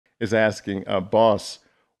is asking, boss,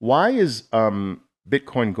 why is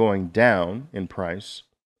Bitcoin going down in price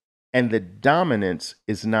and the dominance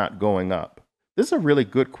is not going up? This is a really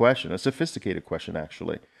good question, a sophisticated question,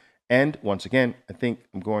 actually. And once again, I think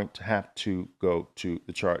I'm going to have to go to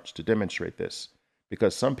the charts to demonstrate this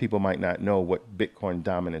because some people might not know what Bitcoin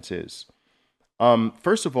dominance is.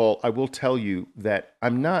 First of all, I will tell you that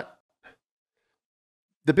the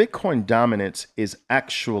Bitcoin dominance is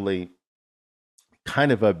actually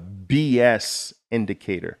kind of a BS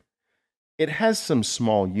indicator. It has some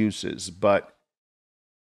small uses, but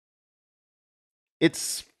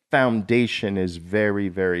its foundation is very,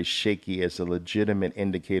 very shaky as a legitimate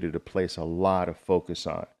indicator to place a lot of focus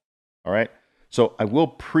on. All right. So I will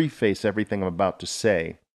preface everything I'm about to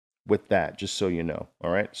say with that, just so you know.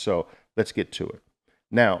 All right. So let's get to it.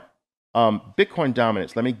 Now, Bitcoin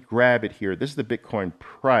dominance, let me grab it here. This is the Bitcoin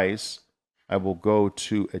price. I will go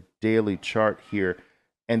to a daily chart here.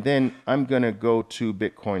 And then I'm going to go to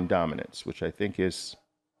Bitcoin dominance, which I think is,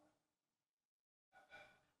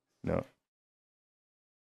 no,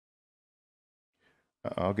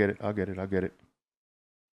 I'll get it. I'll get it. I'll get it.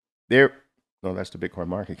 There. No, that's the Bitcoin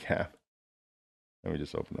market cap. Let me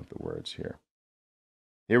just open up the words here.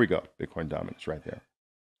 Here we go. Bitcoin dominance right there.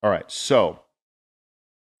 All right. So,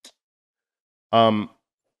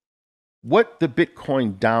 what the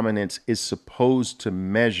Bitcoin dominance is supposed to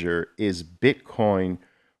measure is Bitcoin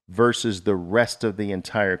versus the rest of the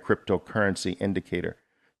entire cryptocurrency indicator,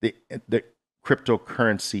 the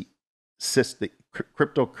cryptocurrency the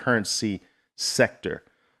cryptocurrency sector.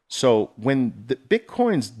 So when the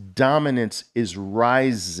Bitcoin's dominance is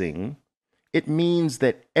rising, it means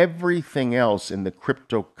that everything else in the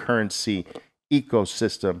cryptocurrency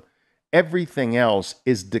ecosystem, everything else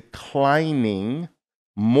is declining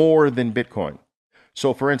more than Bitcoin.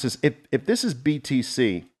 So for instance, if this is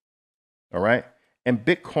BTC, all right, and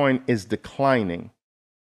Bitcoin is declining,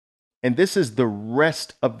 and this is the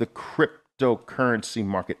rest of the cryptocurrency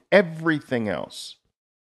market, everything else.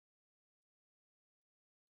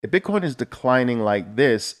 If Bitcoin is declining like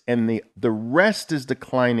this and the rest is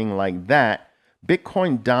declining like that,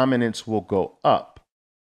 Bitcoin dominance will go up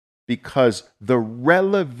because the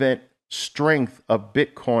relevant strength of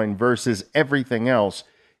Bitcoin versus everything else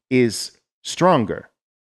is stronger.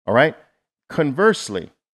 All right. Conversely,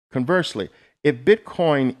 if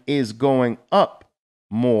Bitcoin is going up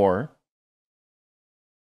more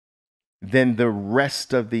than the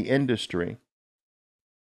rest of the industry,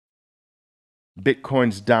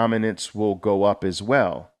 Bitcoin's dominance will go up as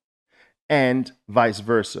well, and vice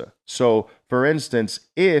versa. So, for instance,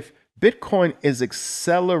 if Bitcoin is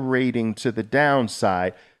accelerating to the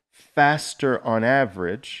downside faster on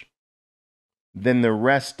average than the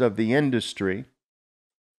rest of the industry,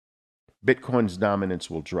 Bitcoin's dominance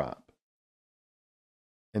will drop.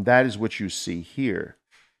 And that is what you see here.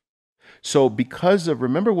 So,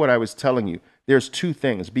 remember what I was telling you, there's two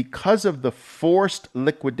things. Because of the forced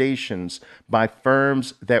liquidations by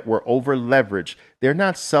firms that were over leveraged, they're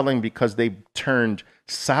not selling because they turned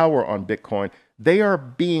sour on Bitcoin. They are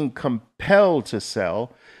being compelled to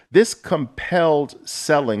sell. This compelled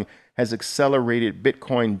selling has accelerated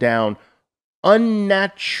Bitcoin down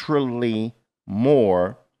unnaturally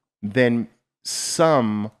more than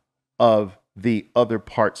some of the other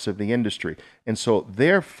parts of the industry. And so,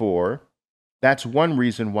 therefore, that's one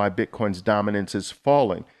reason why Bitcoin's dominance is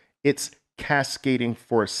falling. It's cascading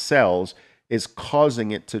for sells is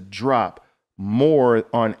causing it to drop more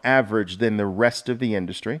on average than the rest of the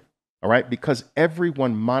industry. All right, because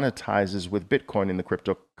everyone monetizes with Bitcoin in the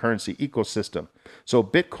cryptocurrency ecosystem. So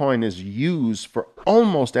Bitcoin is used for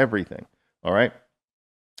almost everything. All right.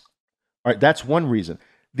 All right, that's one reason.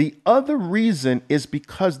 The other reason is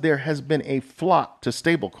because there has been a flock to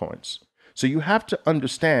stablecoins. So you have to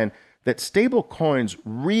understand that stable coins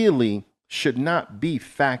really should not be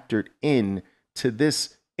factored in to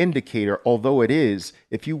this indicator, although it is,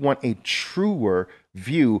 if you want a truer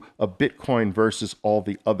view of Bitcoin versus all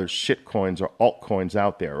the other shit coins or altcoins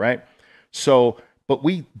out there, right? So,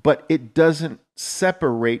 but it doesn't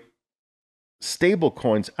separate stable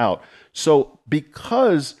coins out. So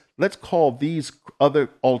because let's call these other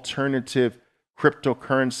alternative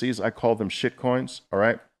cryptocurrencies, I call them shit coins, all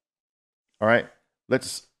right? All right.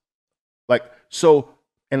 Let's like so,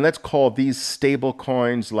 and let's call these stable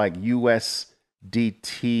coins like USDT,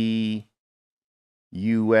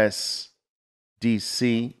 USDC.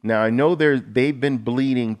 Now I know they've been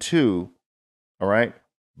bleeding too, all right?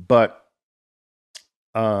 But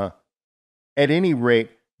at any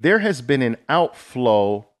rate, there has been an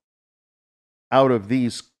outflow out of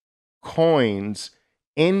these coins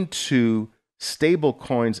into stable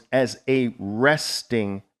coins as a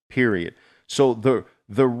resting period. So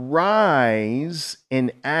the rise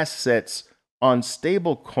in assets on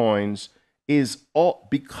stable coins is all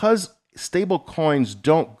because stable coins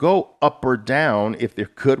don't go up or down if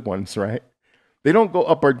they're good ones, right? They don't go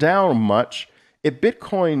up or down much. If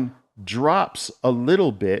Bitcoin drops a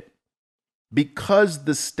little bit, because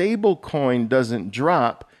the stable coin doesn't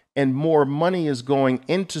drop and more money is going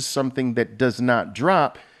into something that does not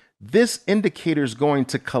drop, this indicator is going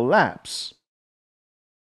to collapse.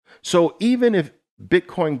 So even if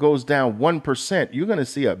Bitcoin goes down 1%, you're going to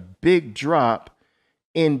see a big drop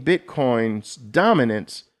in Bitcoin's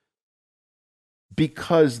dominance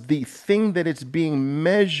because the thing that it's being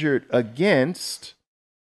measured against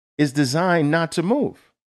is designed not to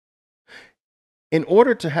move. In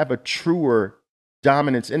order to have a truer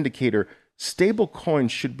dominance indicator, stable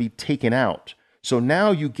coins should be taken out. So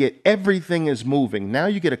now you get everything is moving. Now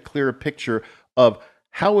you get a clearer picture of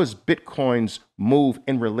how is Bitcoin's move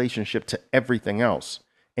in relationship to everything else.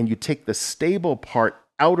 And you take the stable part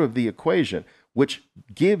out of the equation, which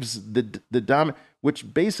gives the dominant,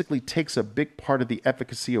 which basically takes a big part of the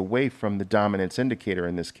efficacy away from the dominance indicator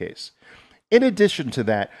in this case. In addition to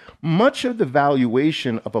that, much of the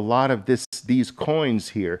valuation of a lot of these coins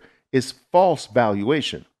here is false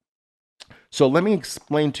valuation. So let me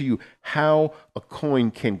explain to you how a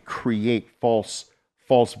coin can create false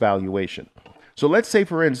valuation. So let's say,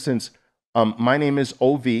 for instance, my name is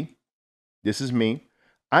OV. This is me.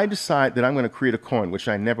 I decide that I'm going to create a coin, which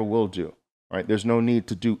I never will do. All right, there's no need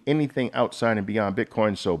to do anything outside and beyond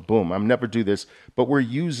Bitcoin. So boom, I'll never do this. But we're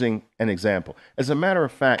using an example. As a matter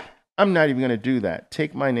of fact, I'm not even going to do that.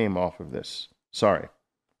 Take my name off of this. Sorry.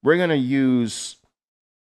 We're going to use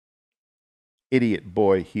Idiot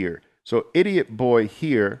Boy here. So Idiot Boy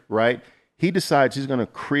here, right? He decides he's going to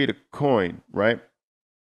create a coin, right?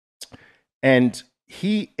 And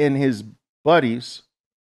he and his buddies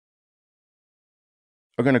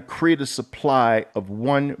are going to create a supply of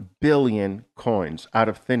 1 billion coins out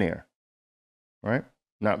of thin air, right?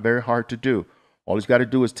 Not very hard to do. All he's got to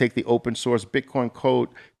do is take the open source Bitcoin code,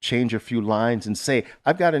 change a few lines, and say,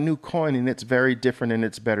 I've got a new coin and it's very different and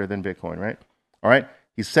it's better than Bitcoin, right? All right.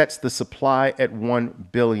 He sets the supply at 1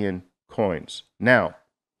 billion coins. Now,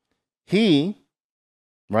 he,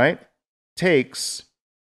 right, takes,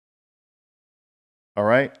 all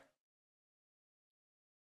right,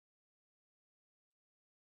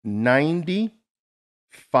 95%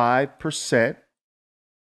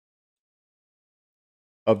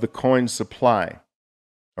 of the coin supply,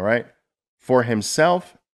 all right, for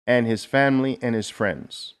himself and his family and his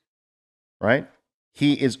friends, right?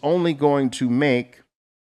 He is only going to make,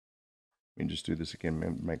 let me just do this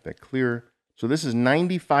again, make that clear. So this is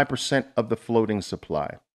 95% of the floating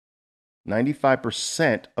supply.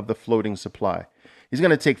 95% of the floating supply. He's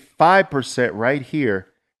going to take 5% right here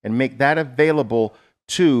and make that available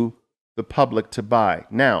to the public to buy.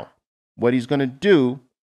 Now, what he's going to do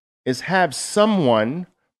is have someone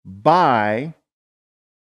buy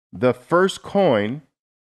the first coin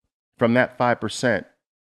from that 5%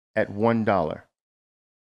 at $1.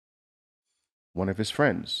 One of his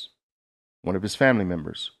friends, one of his family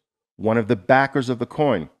members, one of the backers of the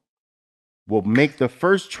coin will make the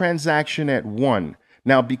first transaction at 1.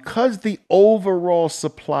 Now, because the overall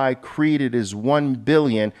supply created is 1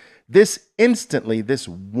 billion, this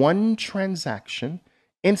one transaction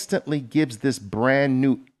instantly gives this brand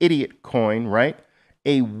new idiot coin, right,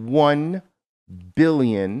 a $1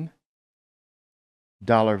 billion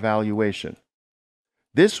valuation.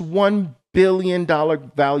 This $1 billion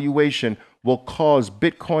valuation will cause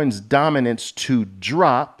Bitcoin's dominance to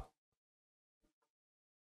drop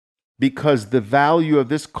because the value of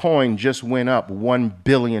this coin just went up $1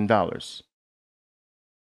 billion.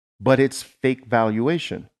 But it's fake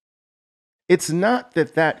valuation. It's not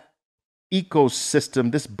that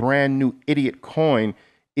ecosystem, this brand new idiot coin,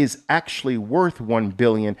 is actually worth 1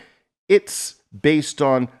 billion. It's based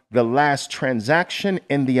on the last transaction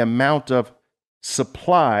and the amount of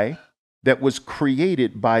supply that was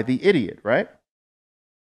created by the idiot, right?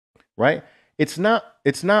 Right? It's not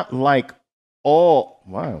like all,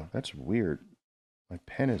 wow, that's weird. My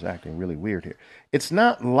pen is acting really weird here. It's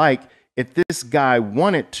not like if this guy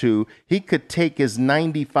wanted to, he could take his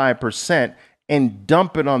 95% and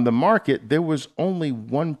dump it on the market. There was only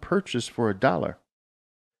one purchase for $1.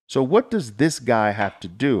 So what does this guy have to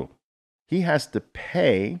do? He has to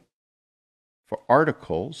pay for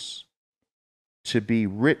articles to be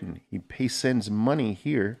written. He sends money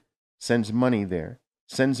here, sends money there,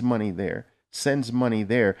 sends money there, sends money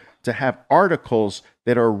there to have articles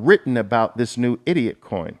that are written about this new idiot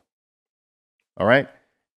coin. All right?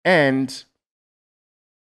 And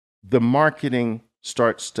the marketing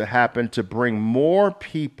starts to happen to bring more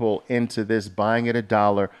people into this, buying at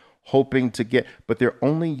 $1, hoping to get, but they're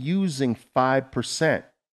only using 5%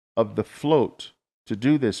 of the float to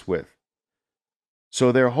do this with.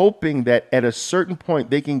 So they're hoping that at a certain point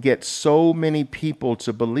they can get so many people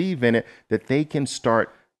to believe in it that they can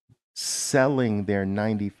start selling their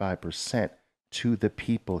 95% to the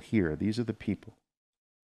people here. These are the people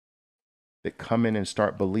that come in and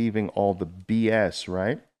start believing all the BS,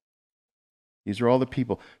 right? These are all the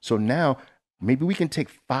people. So now maybe we can take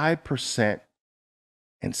 5%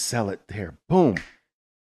 and sell it there. Boom.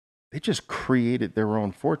 They just created their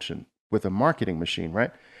own fortune with a marketing machine,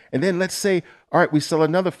 right? And then let's say, all right, we sell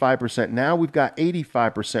another 5%. Now we've got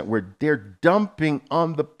 85% where they're dumping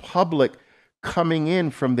on the public coming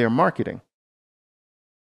in from their marketing.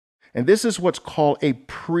 And this is what's called a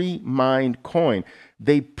pre-mined coin.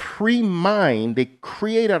 They pre-mine, they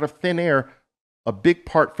create out of thin air a big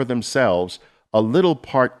part for themselves. A little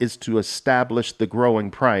part is to establish the growing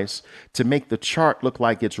price, to make the chart look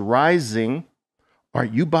like it's rising. All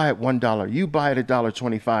right, you buy at $1, you buy at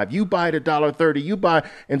 $1.25, you buy at $1.30, you buy,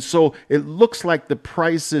 and so it looks like the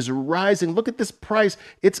price is rising. Look at this price;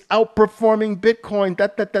 it's outperforming Bitcoin.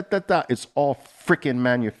 It's all freaking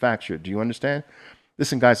manufactured. Do you understand?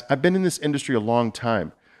 Listen, guys, I've been in this industry a long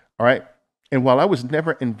time. All right, and while I was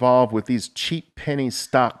never involved with these cheap penny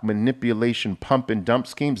stock manipulation, pump and dump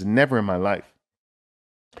schemes, never in my life.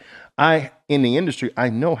 In the industry, I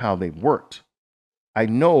know how they worked. I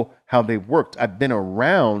know how they worked. I've been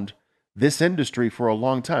around this industry for a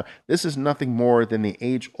long time. This is nothing more than the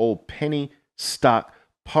age-old penny stock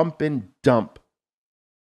pump and dump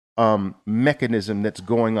mechanism that's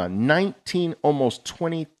going on. 19, almost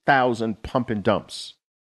 20,000 pump and dumps.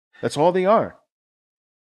 That's all they are.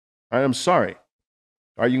 I'm sorry.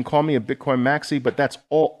 Or you can call me a Bitcoin maxi, but that's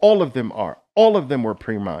all of them are. All of them were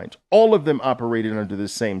pre-mined. All of them operated under the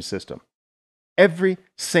same system. Every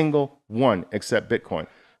single one except Bitcoin.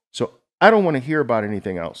 So I don't want to hear about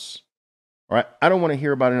anything else. All right. I don't want to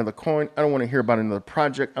hear about another coin. I don't want to hear about another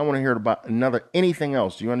project. I want to hear about anything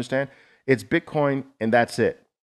else. Do you understand? It's Bitcoin and that's it.